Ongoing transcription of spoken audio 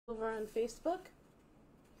Over on Facebook.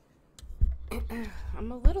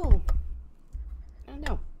 I'm a little, I don't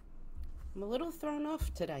know, I'm a little thrown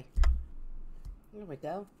off today. There we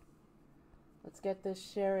go. Let's get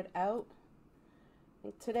this shared out.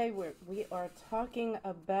 And today we are talking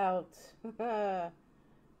about, and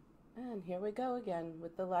here we go again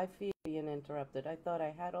with the live feed being interrupted. I thought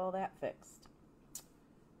I had all that fixed.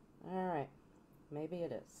 All right, maybe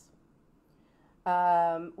it is.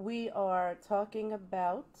 We are talking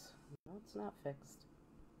about, no, it's not fixed.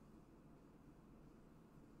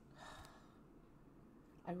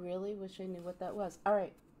 I really wish I knew what that was. All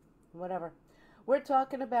right, whatever. We're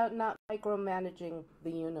talking about not micromanaging the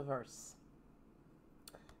universe.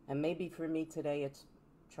 And maybe for me today, it's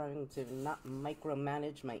trying to not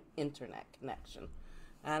micromanage my internet connection.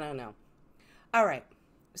 I don't know. All right,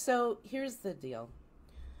 so here's the deal.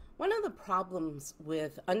 One of the problems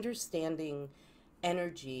with understanding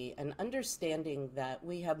energy and understanding that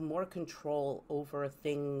we have more control over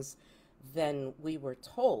things than we were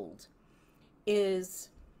told is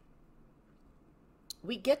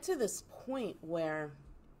we get to this point where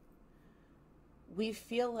we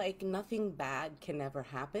feel like nothing bad can ever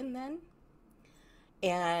happen then,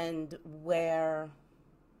 and where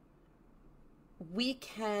we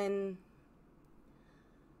can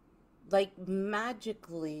like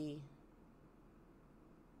magically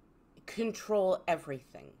control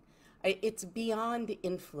everything. It's beyond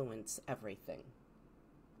influence everything.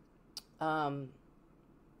 This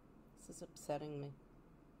is upsetting me.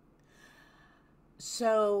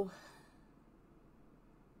 So,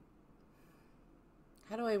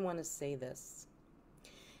 how do I want to say this?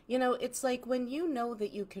 You know, it's like when you know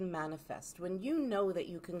that you can manifest, when you know that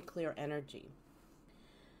you can clear energy.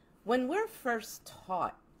 When we're first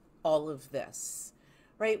taught all of this,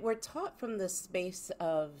 right, we're taught from the space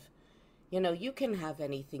of, you know, you can have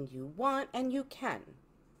anything you want, and you can.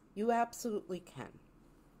 You absolutely can.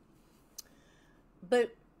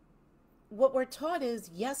 But what we're taught is,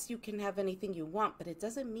 yes, you can have anything you want, but it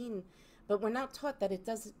doesn't mean, but we're not taught that it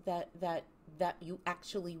doesn't, that you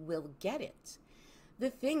actually will get it. The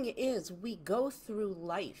thing is, we go through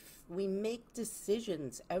life, we make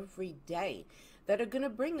decisions every day that are going to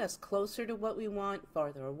bring us closer to what we want,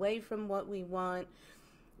 farther away from what we want.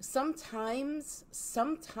 Sometimes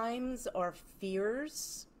our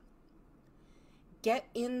fears get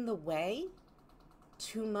in the way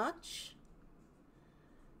too much.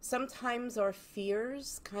 Sometimes our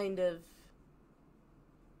fears kind of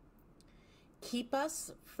keep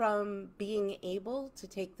us from being able to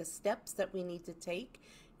take the steps that we need to take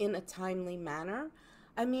in a timely manner.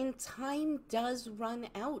 I mean, time does run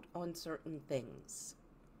out on certain things.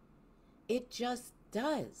 It just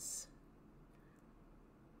does.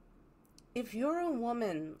 If you're a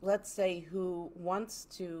woman, let's say, who wants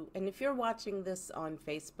to, and if you're watching this on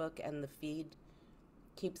Facebook and the feed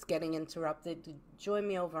keeps getting interrupted, join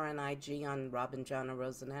me over on IG on Robin Jonna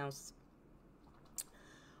Rosenhaus.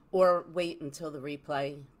 Or wait until the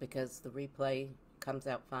replay, because the replay comes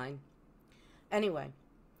out fine. Anyway,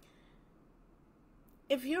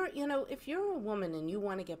 if you're a woman and you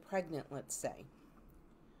want to get pregnant, let's say,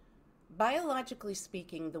 biologically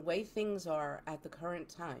speaking, the way things are at the current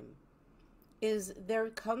time is there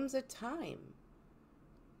comes a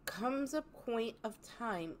point of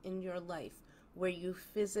time in your life where you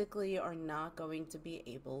physically are not going to be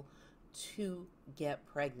able to get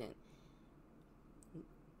pregnant.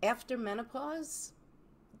 After menopause,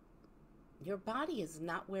 your body is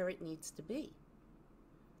not where it needs to be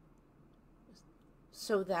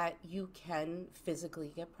so that you can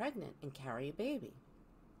physically get pregnant and carry a baby.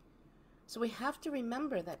 So we have to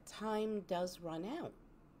remember that time does run out.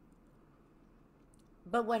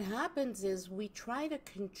 But what happens is we try to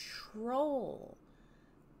control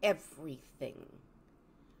everything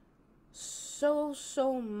so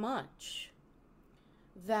much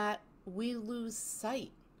that we lose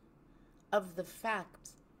sight of the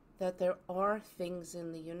fact that there are things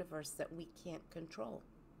in the universe that we can't control.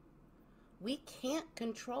 We can't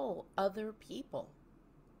control other people.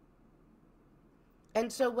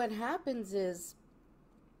 And so what happens is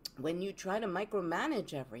when you try to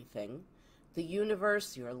micromanage everything, the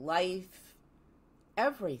universe, your life,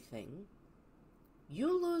 everything,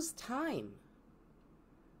 you lose time.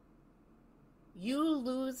 You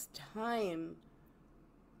lose time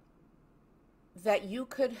that you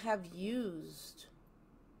could have used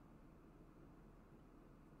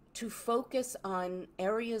to focus on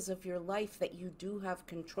areas of your life that you do have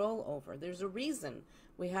control over. There's a reason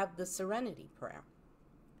we have the Serenity Prayer.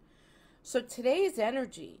 So today's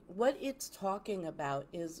energy, what it's talking about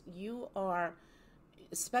is you are,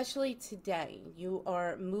 especially today, you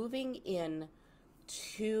are moving in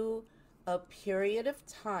to a period of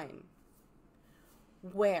time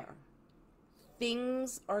where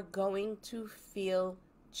things are going to feel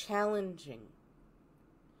challenging.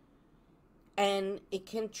 And it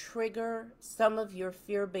can trigger some of your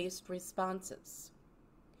fear-based responses.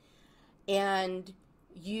 And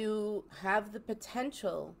you have the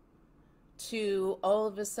potential to all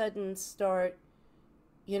of a sudden start,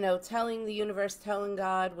 telling the universe, telling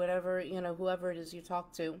God, whatever, whoever it is you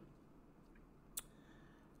talk to,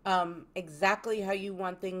 exactly how you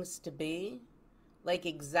want things to be, like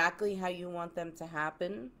exactly how you want them to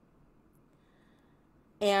happen.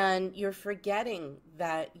 And you're forgetting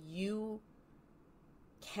that you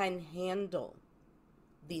can handle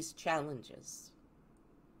these challenges,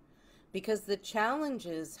 because the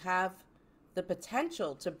challenges have the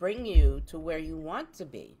potential to bring you to where you want to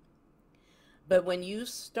be. But when you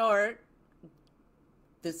start,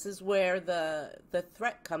 this is where the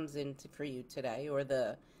threat comes in for you today, or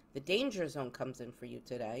the danger zone comes in for you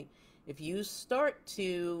today. If you start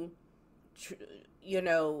to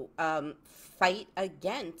fight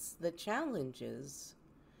against the challenges,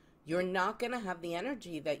 you're not going to have the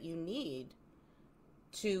energy that you need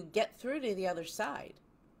to get through to the other side.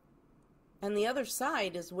 And the other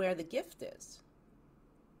side is where the gift is.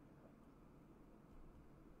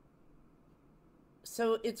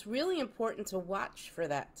 So it's really important to watch for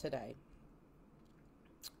that today.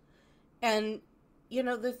 And,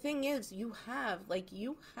 the thing is, you have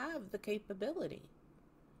the capability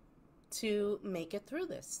to make it through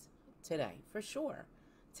this today, for sure.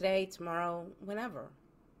 Today, tomorrow, whenever.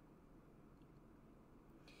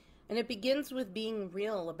 And it begins with being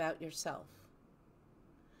real about yourself.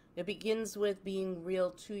 It begins with being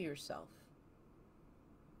real to yourself.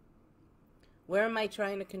 Where am I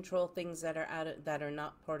trying to control things that are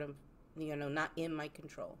not part of, not in my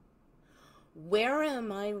control? Where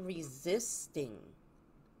am I resisting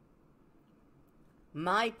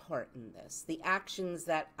my part in this? The actions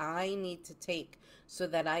that I need to take so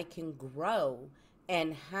that I can grow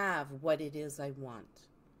and have what it is I want.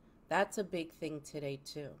 That's a big thing today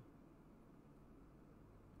too.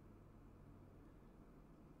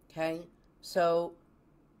 Okay, so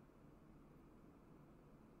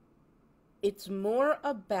it's more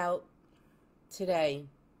about today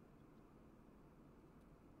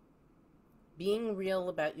being real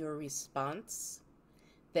about your response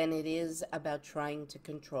than it is about trying to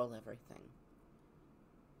control everything.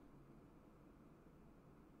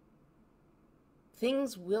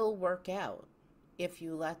 Things will work out if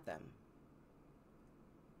you let them.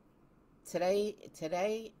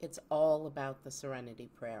 Today, it's all about the serenity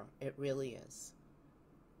prayer. It really is.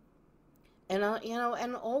 And,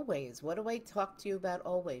 and always, what do I talk to you about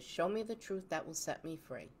always? Show me the truth that will set me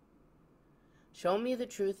free. Show me the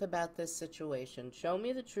truth about this situation. Show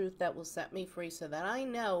me the truth that will set me free so that I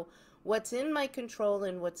know what's in my control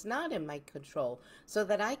and what's not in my control, so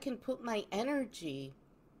that I can put my energy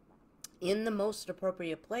in the most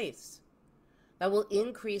appropriate place that will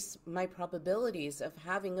increase my probabilities of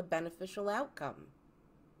having a beneficial outcome.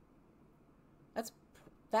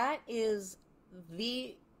 That is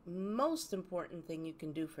the most important thing you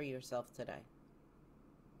can do for yourself today.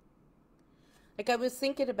 Like, I was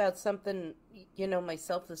thinking about something,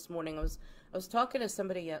 myself this morning. I was talking to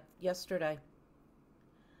somebody yesterday,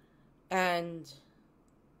 and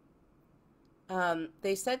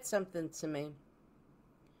they said something to me,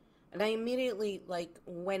 and I immediately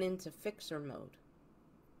went into fixer mode.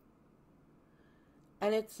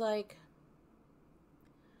 And it's like,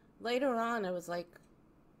 later on, I was like,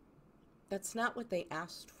 that's not what they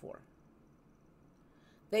asked for.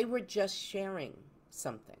 They were just sharing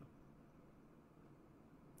something.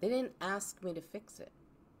 They didn't ask me to fix it.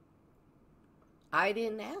 I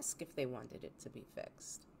didn't ask if they wanted it to be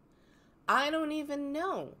fixed. I don't even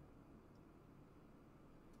know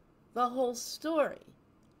the whole story.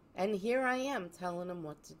 And here I am telling them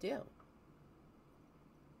what to do.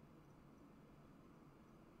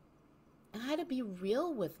 I had to be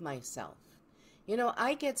real with myself.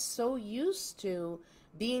 I get so used to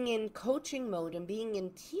being in coaching mode and being in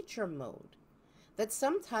teacher mode that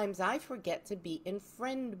sometimes I forget to be in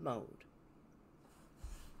friend mode.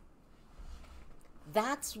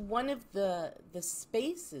 That's one of the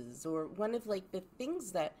spaces, or one of the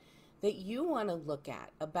things that you want to look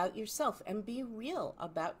at about yourself and be real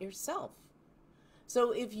about yourself.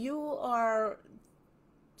 So if you are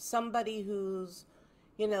somebody who's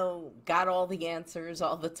got all the answers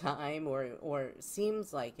all the time, or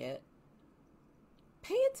seems like it,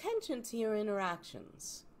 pay attention to your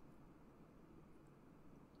interactions.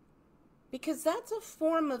 Because that's a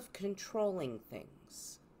form of controlling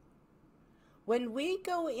things. When we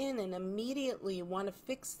go in and immediately want to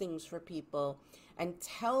fix things for people and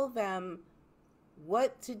tell them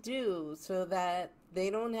what to do so that they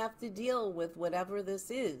don't have to deal with whatever this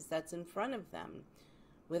is that's in front of them,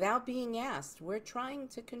 without being asked, we're trying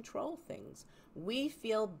to control things. We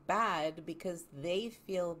feel bad because they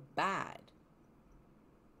feel bad.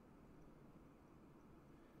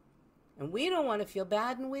 And we don't want to feel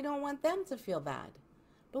bad, and we don't want them to feel bad.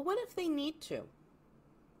 But what if they need to?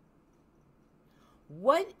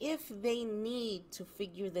 What if they need to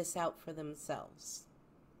figure this out for themselves?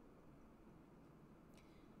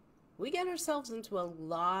 We get ourselves into a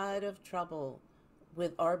lot of trouble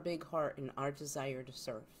with our big heart and our desire to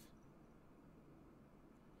serve.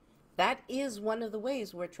 That is one of the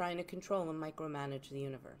ways we're trying to control and micromanage the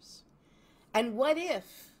universe. And what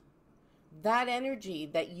if that energy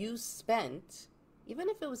that you spent, even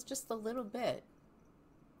if it was just a little bit,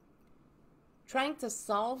 trying to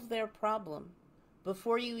solve their problem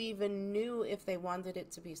before you even knew if they wanted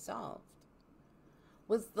it to be solved,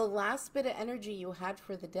 was the last bit of energy you had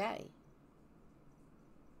for the day?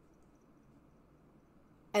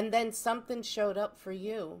 And then something showed up for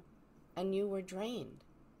you and you were drained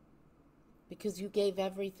because you gave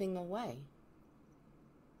everything away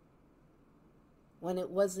when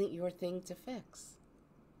it wasn't your thing to fix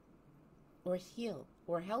or heal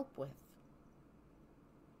or help with.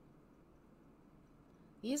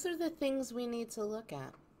 These are the things we need to look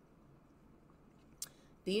at.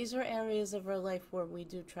 These are areas of our life where we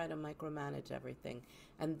do try to micromanage everything.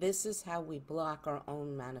 And this is how we block our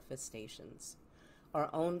own manifestations, our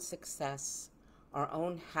own success, our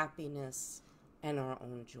own happiness, and our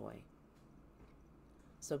own joy.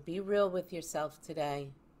 So be real with yourself today.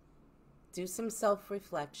 Do some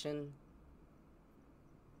self-reflection.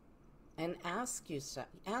 And ask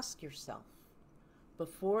yourself,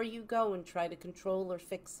 before you go and try to control or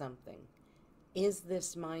fix something, is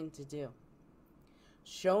this mine to do?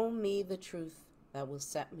 Show me the truth that will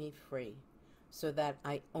set me free so that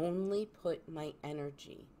I only put my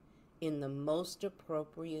energy in the most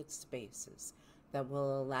appropriate spaces that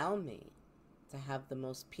will allow me to have the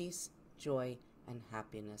most peace, joy, and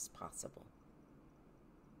happiness possible.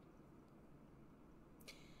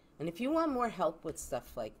 And if you want more help with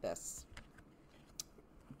stuff like this,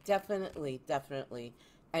 definitely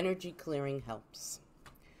energy clearing helps.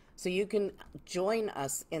 So you can join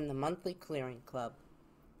us in the monthly clearing club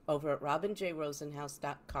over at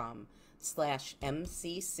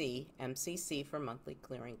robinjrosenhouse.com/MCC, MCC for monthly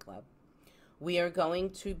clearing club. We are going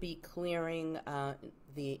to be clearing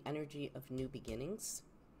the energy of new beginnings,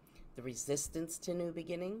 the resistance to new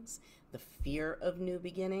beginnings, the fear of new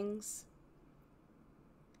beginnings,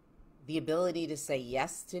 the ability to say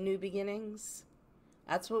yes to new beginnings.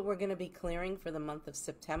 That's what we're going to be clearing for the month of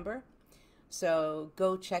September. So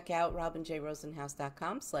go check out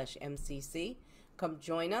robinjrosenhouse.com/MCC. Come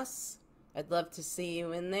join us. I'd love to see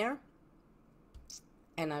you in there.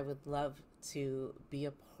 And I would love to be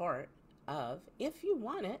a part of, if you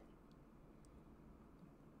want it,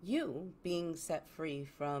 you being set free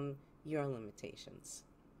from your limitations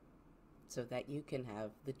so that you can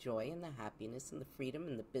have the joy and the happiness and the freedom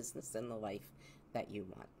and the business and the life that you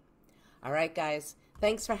want. All right, guys,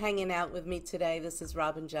 thanks for hanging out with me today. This is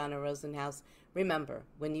Robin Jana Rosenhouse. Remember,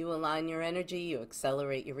 when you align your energy, you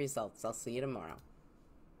accelerate your results. I'll see you tomorrow.